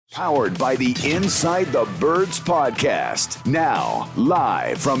Powered by the Inside the Birds podcast. Now,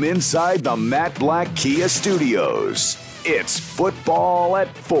 live from inside the Matt Black Kia Studios. It's Football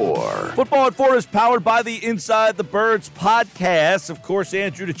at 4. Football at 4 is powered by the Inside the Birds podcast. Of course,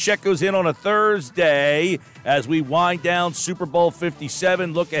 Andrew DiCecco's in on a Thursday as we wind down Super Bowl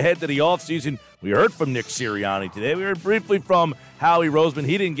 57. Look ahead to the offseason. We heard from Nick Sirianni today. We heard briefly from Howie Roseman.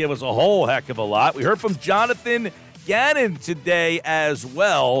 He didn't give us a whole heck of a lot. We heard from Jonathan Gannon today as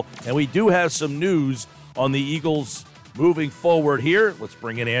well, and we do have some news on the Eagles moving forward here. Let's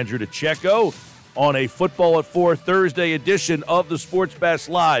bring in Andrew DiCecco on a Football at 4 Thursday edition of the Sports Bash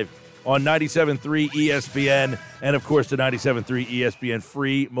Live on 97.3 ESPN and, of course, the 97.3 ESPN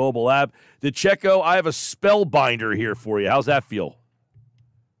free mobile app. DiCecco, I have a spellbinder here for you. How's that feel?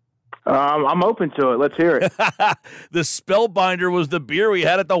 I'm open to it. Let's hear it. The spellbinder was the beer we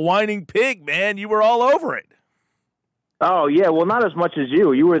had at the Whining Pig, man. You were all over it. Oh, yeah. Well, not as much as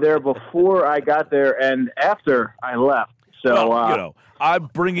you. You were there before I got there and after I left. So, well, I'm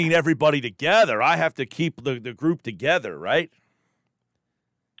bringing everybody together. I have to keep the group together, right?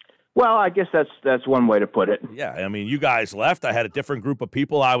 Well, I guess that's one way to put it. Yeah, I mean, you guys left. I had a different group of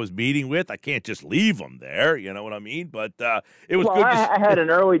people I was meeting with. I can't just leave them there, you know what I mean? But it was good. I had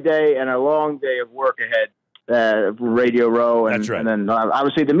an early day and a long day of work ahead. Radio Row, and, That's right. And then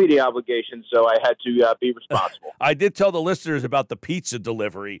obviously the media obligation, so I had to be responsible. I did tell the listeners about the pizza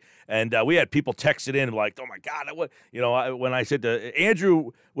delivery, and we had people texting in like, "Oh my God!" When I said to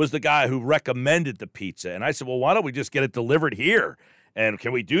Andrew was the guy who recommended the pizza, and I said, "Well, why don't we just get it delivered here? And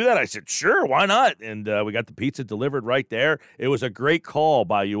can we do that?" I said, "Sure, why not?" And we got the pizza delivered right there. It was a great call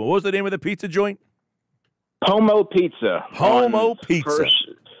by you. What was the name of the pizza joint? Homo Pizza. Homo Pizza.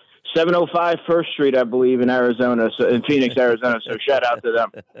 705 First Street, I believe, in Arizona, in Phoenix, Arizona. So shout out to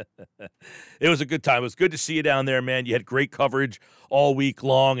them. It was a good time. It was good to see you down there, man. You had great coverage all week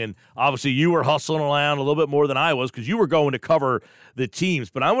long, and obviously you were hustling around a little bit more than I was because you were going to cover the teams.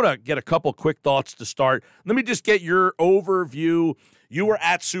 But I want to get a couple quick thoughts to start. Let me just get your overview. You were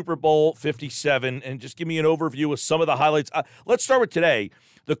at Super Bowl 57, and just give me an overview of some of the highlights. Let's start with today.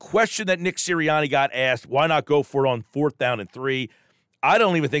 The question that Nick Sirianni got asked, why not go for it on 4th down and 3? I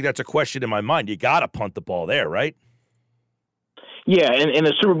don't even think that's a question in my mind. You got to punt the ball there, right? Yeah, in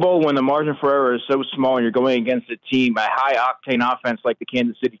the Super Bowl, when the margin for error is so small and you're going against a team, a high-octane offense like the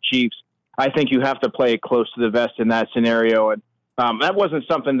Kansas City Chiefs, I think you have to play it close to the vest in that scenario. And that wasn't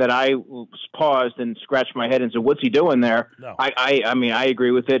something that I paused and scratched my head and said, what's he doing there? No. I mean, I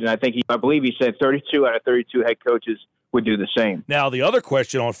agree with it, and I believe he said 32 out of 32 head coaches would do the same. Now, the other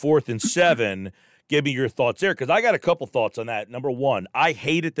question on 4th and 7, give me your thoughts there, because I got a couple thoughts on that. Number one, I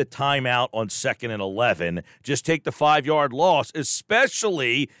hated the timeout on 2nd and 11. Just take the 5-yard loss,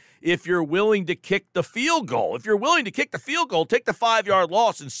 especially if you're willing to kick the field goal. If you're willing to kick the field goal, take the 5-yard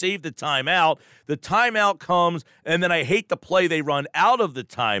loss and save the timeout. The timeout comes, and then I hate the play they run out of the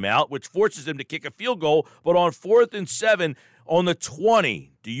timeout, which forces them to kick a field goal. But on 4th and 7, on the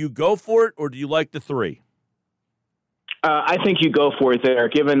 20, do you go for it or do you like the 3? I think you go for it there,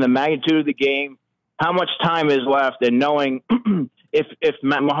 given the magnitude of the game, how much time is left, and knowing if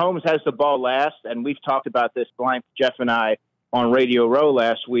Mahomes has the ball last, and we've talked about this, Jeff and I, on Radio Row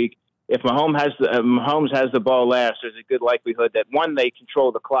last week, if Mahomes has the ball last, there's a good likelihood that, one, they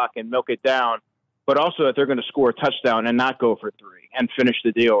control the clock and milk it down, but also that they're going to score a touchdown and not go for 3 and finish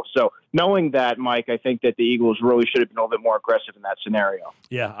the deal. So knowing that, Mike, I think that the Eagles really should have been a little bit more aggressive in that scenario.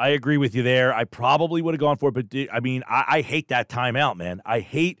 Yeah, I agree with you there. I probably would have gone for it, but I mean, I hate that timeout, man. I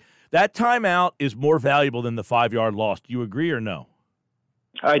hate that timeout is more valuable than the 5-yard loss. Do you agree or no?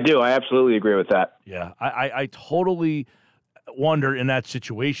 I do. I absolutely agree with that. Yeah, I totally wonder in that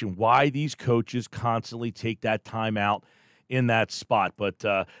situation why these coaches constantly take that timeout in that spot. But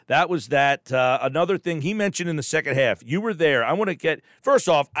that was that. Another thing he mentioned in the second half, you were there. I want to get – first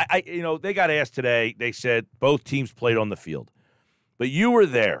off, they got asked today. They said both teams played on the field. But you were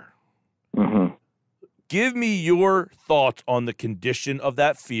there. Mm-hmm. Give me your thoughts on the condition of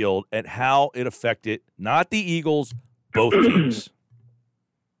that field and how it affected not the Eagles, both teams.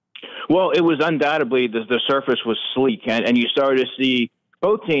 Well, it was undoubtedly the surface was sleek, and you started to see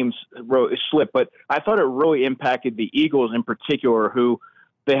both teams slip. But I thought it really impacted the Eagles in particular, who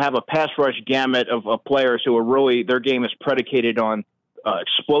they have a pass rush gamut of players who are really, their game is predicated on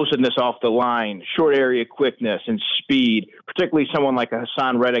explosiveness off the line, short area quickness, and speed, particularly someone like a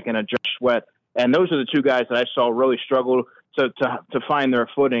Hassan Reddick and a Josh Sweat. And those are the two guys that I saw really struggle to find their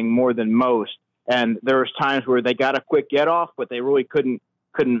footing more than most. And there was times where they got a quick get off, but they really couldn't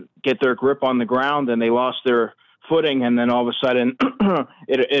get their grip on the ground, and they lost their footing. And then all of a sudden,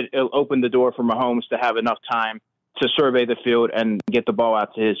 it opened the door for Mahomes to have enough time to survey the field and get the ball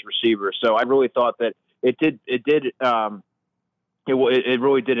out to his receivers. So I really thought that it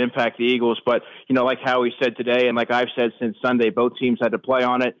really did impact the Eagles. But, like Howie said today, and like I've said since Sunday, both teams had to play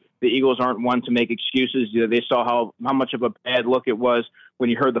on it. The Eagles aren't one to make excuses. They saw how much of a bad look it was when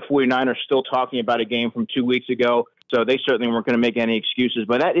you heard the 49ers still talking about a game from 2 weeks ago. So they certainly weren't going to make any excuses.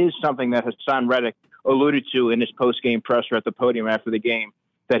 But that is something that Hassan Reddick alluded to in his post-game presser at the podium after the game,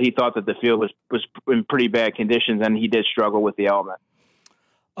 that he thought that the field was in pretty bad conditions, and he did struggle with the element.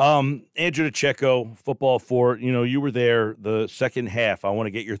 Andrew DiCecco, Football 4, you were there the second half. I want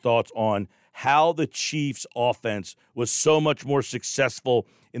to get your thoughts on how the Chiefs' offense was so much more successful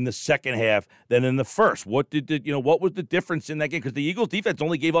in the second half than in the first. What was the difference in that game? Because the Eagles' defense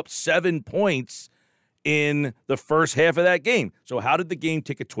only gave up 7 points in the first half of that game. So how did the game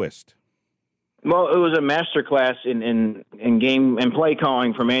take a twist? Well, it was a masterclass in game and play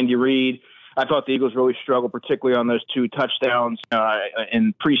calling from Andy Reid. I thought the Eagles really struggled, particularly on those 2 touchdowns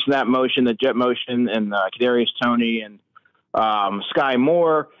in pre-snap motion, the jet motion, and Kadarius Toney and Sky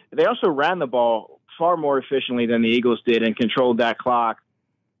Moore. They also ran the ball far more efficiently than the Eagles did and controlled that clock.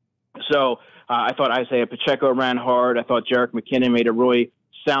 So I thought Isaiah Pacheco ran hard. I thought Jerick McKinnon made a really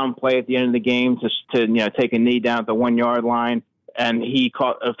sound play at the end of the game to take a knee down at the 1-yard line, and he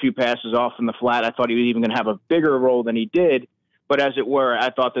caught a few passes off in the flat. I thought he was even going to have a bigger role than he did. But as it were, I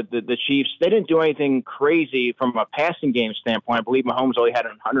thought that the Chiefs, they didn't do anything crazy from a passing game standpoint. I believe Mahomes only had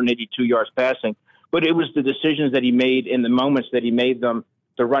 182 yards passing. But it was the decisions that he made in the moments that he made them,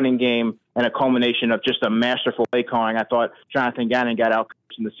 the running game, and a culmination of just a masterful play calling. I thought Jonathan Gannon got out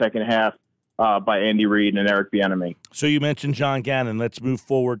in the second half by Andy Reid and Eric Bieniemy. So you mentioned John Gannon. Let's move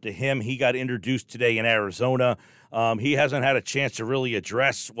forward to him. He got introduced today in Arizona. He hasn't had a chance to really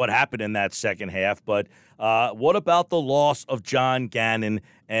address what happened in that second half, but what about the loss of John Gannon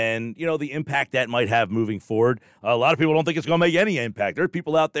and, the impact that might have moving forward? A lot of people don't think it's going to make any impact. There are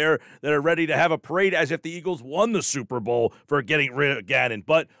people out there that are ready to have a parade as if the Eagles won the Super Bowl for getting rid of Gannon.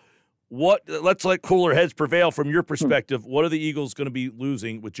 But let's let cooler heads prevail from your perspective. What are the Eagles going to be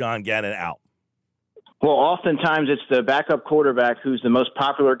losing with John Gannon out? Well, oftentimes it's the backup quarterback who's the most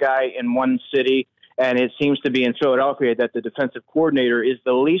popular guy in one city, and it seems to be in Philadelphia that the defensive coordinator is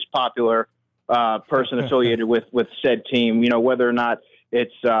the least popular person affiliated with said team. Whether or not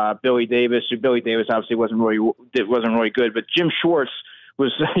it's Billy Davis. Billy Davis obviously wasn't really good, but Jim Schwartz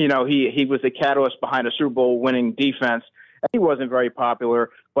was. He was the catalyst behind a Super Bowl winning defense. He wasn't very popular,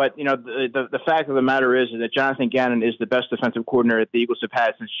 but the fact of the matter is that Jonathan Gannon is the best defensive coordinator that the Eagles have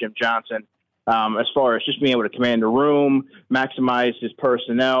had since Jim Johnson. As far as just being able to command the room, maximize his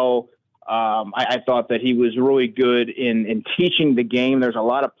personnel. I thought that he was really good in teaching the game. There's a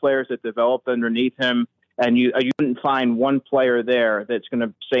lot of players that developed underneath him, and you couldn't find one player there that's going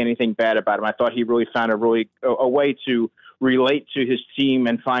to say anything bad about him. I thought he really found a way to relate to his team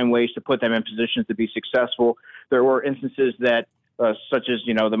and find ways to put them in positions to be successful. There were instances that, such as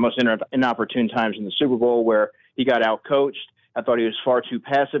the most inopportune times in the Super Bowl, where he got out-coached. I thought he was far too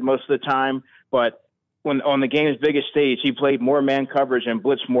passive most of the time, but when on the game's biggest stage, he played more man coverage and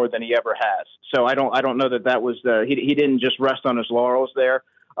blitzed more than he ever has. So I don't know that was he didn't just rest on his laurels there,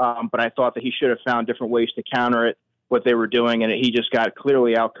 but I thought that he should have found different ways to counter what they were doing, and he just got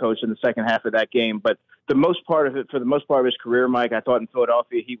clearly outcoached in the second half of that game. But for the most part of his career, Mike, I thought in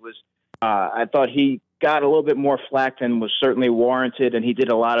Philadelphia I thought he got a little bit more flack than was certainly warranted, and he did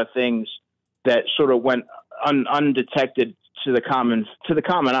a lot of things that sort of went undetected to the common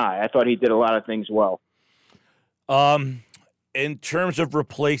eye. I thought he did a lot of things well. In terms of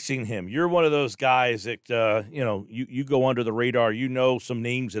replacing him, you're one of those guys that you go under the radar. Some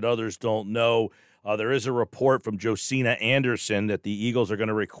names that others don't know. There is a report from Josina Anderson that the Eagles are going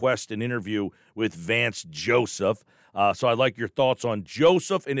to request an interview with Vance Joseph. So I'd like your thoughts on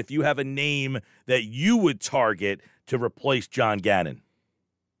Joseph, and if you have a name that you would target to replace John Gannon.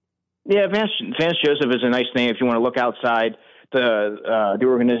 Yeah, Vance Joseph is a nice name if you want to look outside the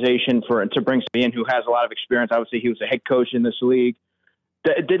organization to bring somebody in who has a lot of experience. Obviously, he was a head coach in this league.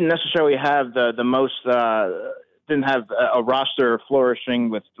 Didn't necessarily have the most didn't have a roster flourishing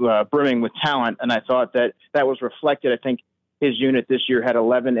with brimming with talent, and I thought that was reflected. I think his unit this year had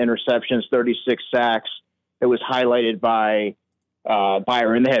 11 interceptions, 36 sacks. It was highlighted by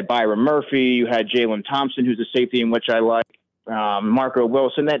Byron. They had Byron Murphy. You had Jalen Thompson, who's a safety, in which I like. Marco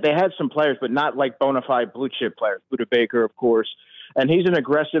Wilson. They had some players, but not like bona fide blue chip players. Buda Baker, of course. And he's an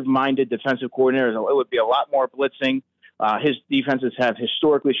aggressive-minded defensive coordinator. It would be a lot more blitzing. His defenses have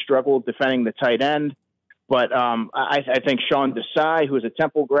historically struggled defending the tight end. But I think Sean Desai, who is a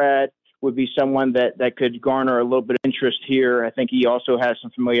Temple grad, would be someone that could garner a little bit of interest here. I think he also has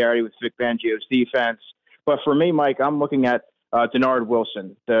some familiarity with Vic Fangio's defense. But for me, Mike, I'm looking at Denard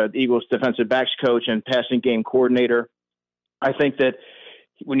Wilson, the Eagles defensive backs coach and passing game coordinator. I think that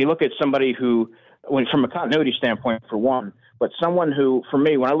when you look at somebody who, from a continuity standpoint, for one, but someone who, for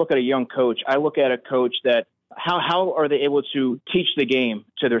me, when I look at a young coach, I look at a coach that how are they able to teach the game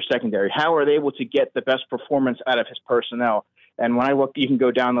to their secondary? How are they able to get the best performance out of his personnel? And when I look, you can go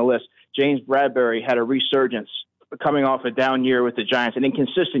down the list. James Bradbury had a resurgence coming off a down year with the Giants, an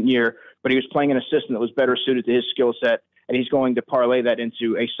inconsistent year, but he was playing an assistant that was better suited to his skill set, and he's going to parlay that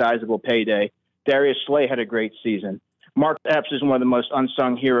into a sizable payday. Darius Slay had a great season. Mark Epps is one of the most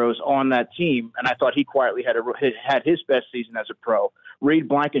unsung heroes on that team, and I thought he quietly had his best season as a pro. Reed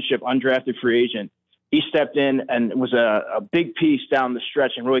Blankenship, undrafted free agent. He stepped in and was a big piece down the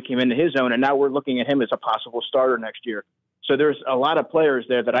stretch and really came into his own, and now we're looking at him as a possible starter next year. So there's a lot of players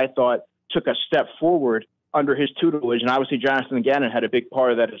there that I thought took a step forward under his tutelage, and obviously Jonathan Gannon had a big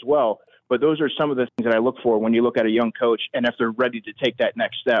part of that as well. But those are some of the things that I look for when you look at a young coach and if they're ready to take that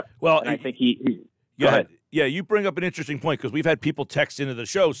next step. Well, and I think go ahead. Yeah, you bring up an interesting point because we've had people text into the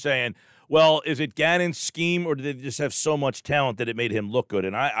show saying, well, is it Gannon's scheme or did they just have so much talent that it made him look good?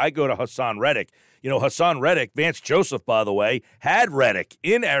 And I go to Hassan Reddick. You know, Hassan Reddick, Vance Joseph, by the way, had Reddick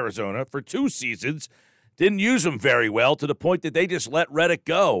in Arizona for 2 seasons, didn't use him very well to the point that they just let Reddick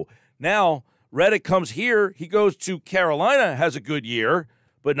go. Now, Reddick comes here, he goes to Carolina, has a good year,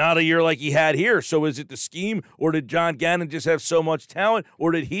 but not a year like he had here. So is it the scheme, or did John Gannon just have so much talent,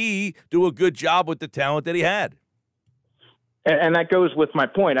 or did he do a good job with the talent that he had? And that goes with my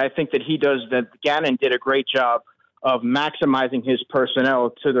point. I think that Gannon did a great job of maximizing his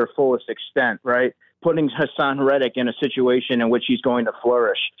personnel to their fullest extent, right? Putting Hassan Reddick in a situation in which he's going to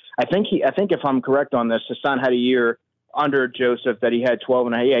flourish. I think if I'm correct on this, Hassan had a year under Joseph that he had 12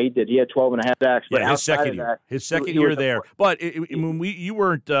 and a half. Yeah, he did. He had 12 and a half sacks. But his second year. His second year there. But when you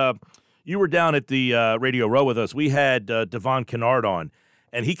were down at the Radio Row with us, we had Devon Kennard on,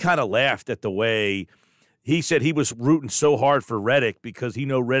 and he kind of laughed at the way he said he was rooting so hard for Reddick because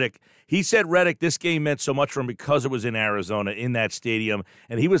he said Reddick, this game meant so much for him because it was in Arizona, in that stadium,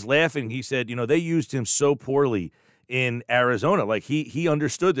 and he was laughing. He said, they used him so poorly in Arizona. Like he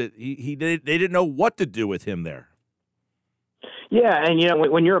understood that they didn't know what to do with him there. Yeah,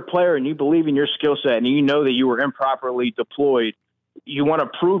 and when you're a player and you believe in your skill set and you know that you were improperly deployed, you want to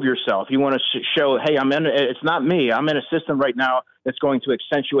prove yourself. You want to show, hey, it's not me. I'm in a system right now that's going to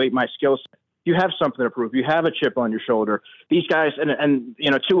accentuate my skill set. You have something to prove. You have a chip on your shoulder. These guys, and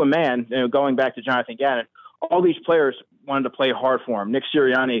to a man, going back to Jonathan Gannon, all these players wanted to play hard for him. Nick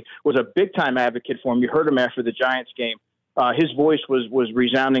Sirianni was a big-time advocate for him. You heard him after the Giants game. His voice was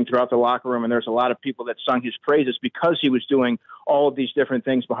resounding throughout the locker room, and there's a lot of people that sung his praises because he was doing all of these different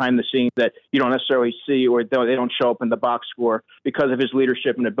things behind the scenes that you don't necessarily see or they don't show up in the box score because of his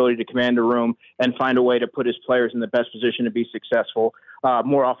leadership and ability to command a room and find a way to put his players in the best position to be successful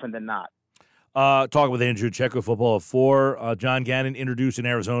more often than not. Talking with Andrew DiCecco, Football at 4. John Gannon introduced in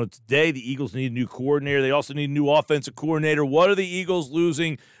Arizona today. The Eagles need a new coordinator. They also need a new offensive coordinator. What are the Eagles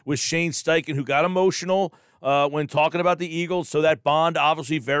losing with Shane Steichen, who got emotional when talking about the Eagles? So that bond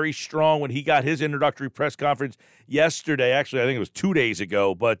obviously very strong when he got his introductory press conference yesterday. Actually, I think it was 2 days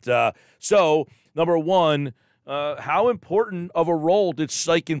ago. But so, number one, how important of a role did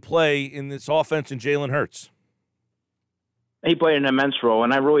Steichen play in this offense and Jalen Hurts? He played an immense role,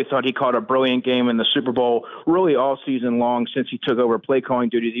 and I really thought he caught a brilliant game in the Super Bowl really all season long since he took over play calling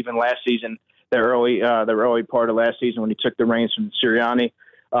duties, even last season, the early part of last season when he took the reins from Sirianni.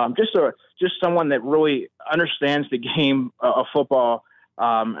 Just someone that really understands the game of football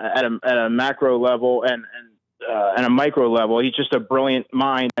at a macro level and a micro level. He's just a brilliant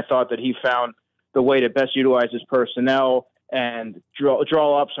mind. I thought that he found the way to best utilize his personnel and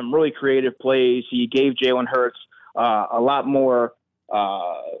draw up some really creative plays. He gave Jalen Hurts a lot more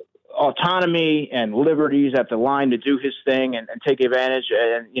autonomy and liberties at the line to do his thing and take advantage.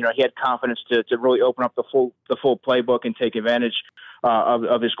 And he had confidence to really open up the full playbook and take advantage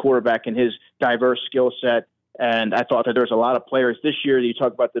of his quarterback and his diverse skill set. And I thought that there's a lot of players this year that you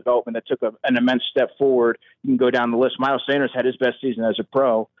talk about development that took an immense step forward. You can go down the list. Miles Sanders had his best season as a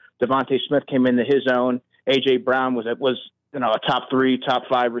pro. Devontae Smith came into his own. A.J. Brown was a top 3, top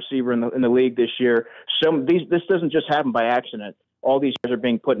 5 receiver in the league this year. So this doesn't just happen by accident. All these guys are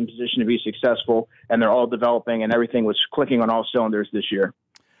being put in position to be successful, and they're all developing, and everything was clicking on all cylinders this year.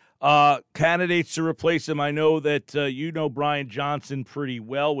 Candidates to replace him. I know that Brian Johnson pretty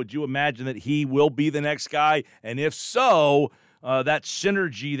well. Would you imagine that he will be the next guy? And if so, that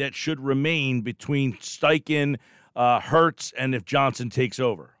synergy that should remain between Steichen, Hurts, and if Johnson takes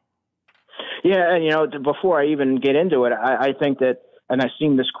over? Yeah, and before I even get into it, I think that and I've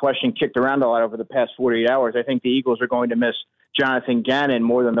seen this question kicked around a lot over the past 48 hours, I think the Eagles are going to miss Jonathan Gannon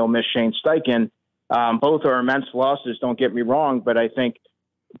more than they'll miss Shane Steichen. Both are immense losses, don't get me wrong, but I think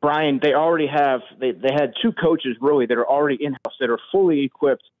Brian, they already have they had two coaches really that are already in-house that are fully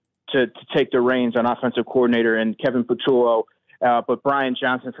equipped to take the reins on offensive coordinator and Kevin Patullo. But Brian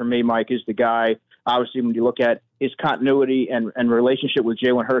Johnson, for me, Mike, is the guy. Obviously, when you look at his continuity and relationship with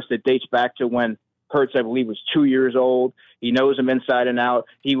Jalen Hurts, that dates back to when Hurts, I believe, was 2 years old. He knows him inside and out.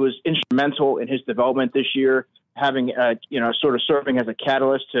 He was instrumental in his development this year, having sort of serving as a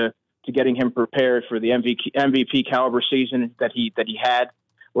catalyst to getting him prepared for the MVP caliber season that he had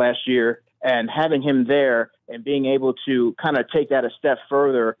last year, and having him there and being able to kind of take that a step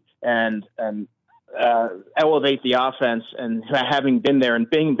further and elevate the offense, and having been there and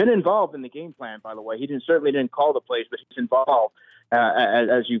been involved in the game plan. By the way, he certainly didn't call the plays, but he's involved,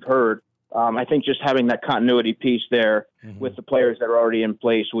 as you've heard. I think just having that continuity piece there with the players that are already in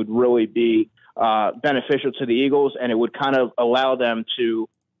place would really be beneficial to the Eagles, and it would kind of allow them to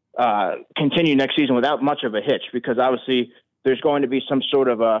continue next season without much of a hitch, because obviously there's going to be some sort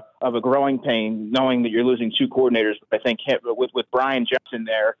of a growing pain knowing that you're losing two coordinators. I think with Brian Johnson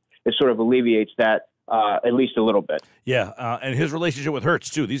there, it sort of alleviates that at least a little bit. Yeah, and his relationship with Hurts,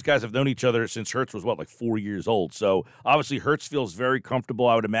 too. These guys have known each other since Hurts was, 4 years old? So obviously Hurts feels very comfortable,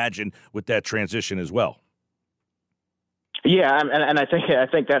 I would imagine, with that transition as well. Yeah, and I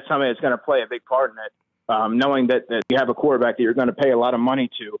think that's something that's going to play a big part in it, knowing that you have a quarterback that you're going to pay a lot of money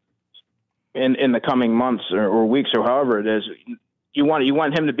to in the coming months or weeks or however it is. You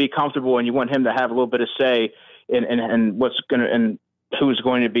want him to be comfortable, and you want him to have a little bit of say in what's going to and who's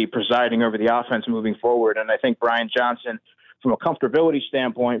going to be presiding over the offense moving forward. And I think Brian Johnson, from a comfortability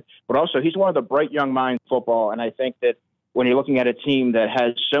standpoint, but also he's one of the bright young minds in football. And I think that when you're looking at a team that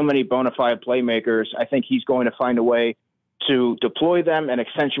has so many bona fide playmakers, I think he's going to find a way to deploy them and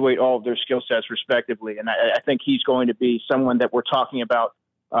accentuate all of their skill sets respectively. And I think he's going to be someone that we're talking about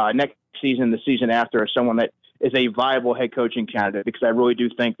next season, the season after, as someone that is a viable head coaching candidate, because I really do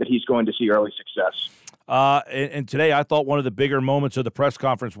think that he's going to see early success. And today I thought one of the bigger moments of the press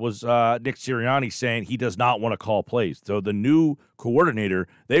conference was Nick Sirianni saying he does not want to call plays. So the new coordinator,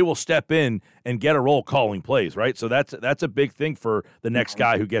 they will step in and get a role calling plays, right? So that's a big thing for the next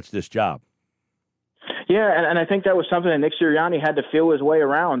guy who gets this job. Yeah, and I think that was something that Nick Sirianni had to feel his way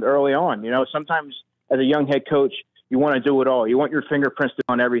around early on. Sometimes as a young head coach, you want to do it all. You want your fingerprints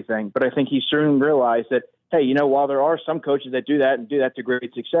on everything. But I think he soon realized that, hey, while there are some coaches that do that and do that to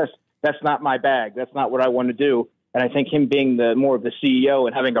great success, that's not my bag. That's not what I want to do. And I think him being more of the CEO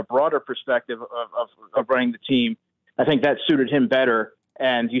and having a broader perspective of running the team, I think that suited him better.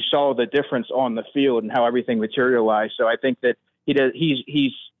 And you saw the difference on the field and how everything materialized. So I think that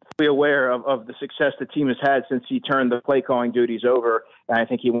he's fully aware of the success the team has had since he turned the play calling duties over. And I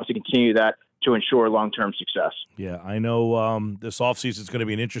think he wants to continue that to ensure long-term success. Yeah, I know this offseason is going to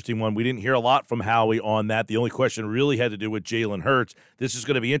be an interesting one. We didn't hear a lot from Howie on that. The only question really had to do with Jalen Hurts. This is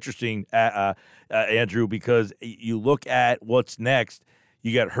going to be interesting, Andrew, because you look at what's next.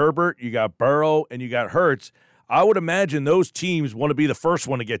 You got Herbert, you got Burrow, and you got Hurts. I would imagine those teams want to be the first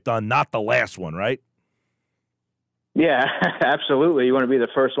one to get done, not the last one, right? Yeah, absolutely. You want to be the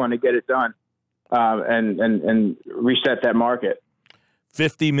first one to get it done and reset that market.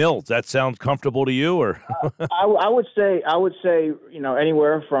 50 mils. That sounds comfortable to you, or? I would say,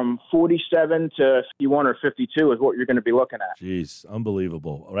 anywhere from 47 to 51 or 52 is what you're going to be looking at. Jeez,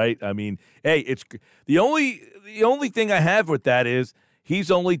 unbelievable, right? I mean, hey, it's the only thing I have with that is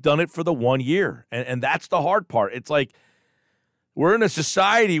he's only done it for the 1 year, and that's the hard part. It's like we're in a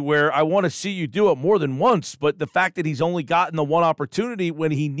society where I want to see you do it more than once, but the fact that he's only gotten the one opportunity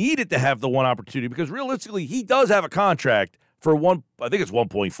when he needed to have the one opportunity, because realistically, he does have a contract for I think it's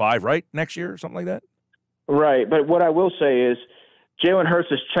 1.5, right, next year or something like that? Right, but what I will say is Jalen Hurts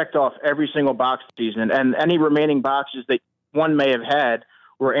has checked off every single box season, and any remaining boxes that one may have had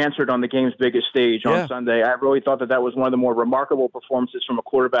were answered on the game's biggest stage on Sunday. I really thought that was one of the more remarkable performances from a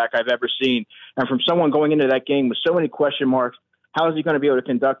quarterback I've ever seen. And from someone going into that game with so many question marks, how is he going to be able to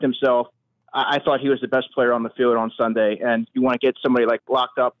conduct himself? I thought he was the best player on the field on Sunday, and you want to get somebody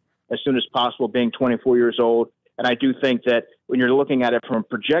locked up as soon as possible, being 24 years old. And I do think that when you're looking at it from a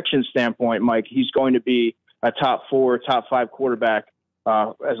projection standpoint, Mike, he's going to be a top 4, top 5 quarterback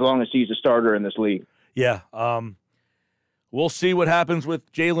as long as he's a starter in this league. Yeah. We'll see what happens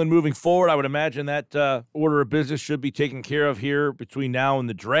with Jalen moving forward. I would imagine that order of business should be taken care of here between now and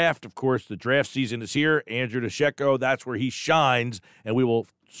the draft. Of course, the draft season is here. Andrew DiCecco, that's where he shines, and we will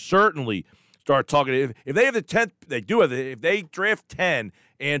certainly start talking. If they have the 10th, they do have it. If they draft 10,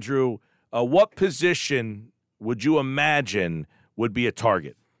 Andrew, what position would you imagine would be a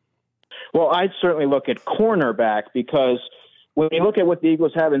target? Well, I'd certainly look at cornerback because when you look at what the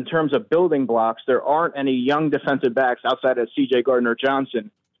Eagles have in terms of building blocks, there aren't any young defensive backs outside of C.J. Gardner-Johnson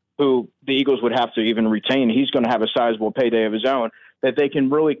who the Eagles would have to even retain. He's going to have a sizable payday of his own that they can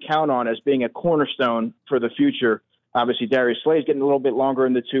really count on as being a cornerstone for the future. Obviously, Darius Slay's getting a little bit longer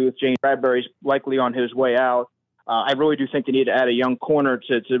in the tooth. James Bradbury's likely on his way out. I really do think they need to add a young corner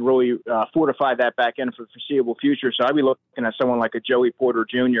to really fortify that back end for the foreseeable future. So I'd be looking at someone like a Joey Porter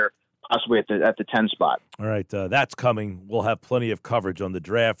Jr., possibly at the 10 spot. All right, that's coming. We'll have plenty of coverage on the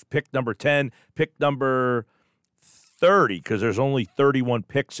draft. Pick number 10, pick number 30, because there's only 31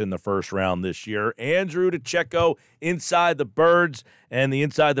 picks in the first round this year. Andrew DiCecco, Inside the Birds, and the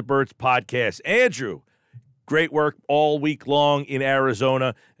Inside the Birds podcast. Andrew, great work all week long in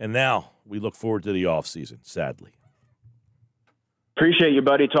Arizona, and now we look forward to the offseason, sadly. Appreciate you,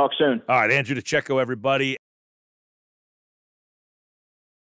 buddy. Talk soon. All right, Andrew DiCecco, everybody.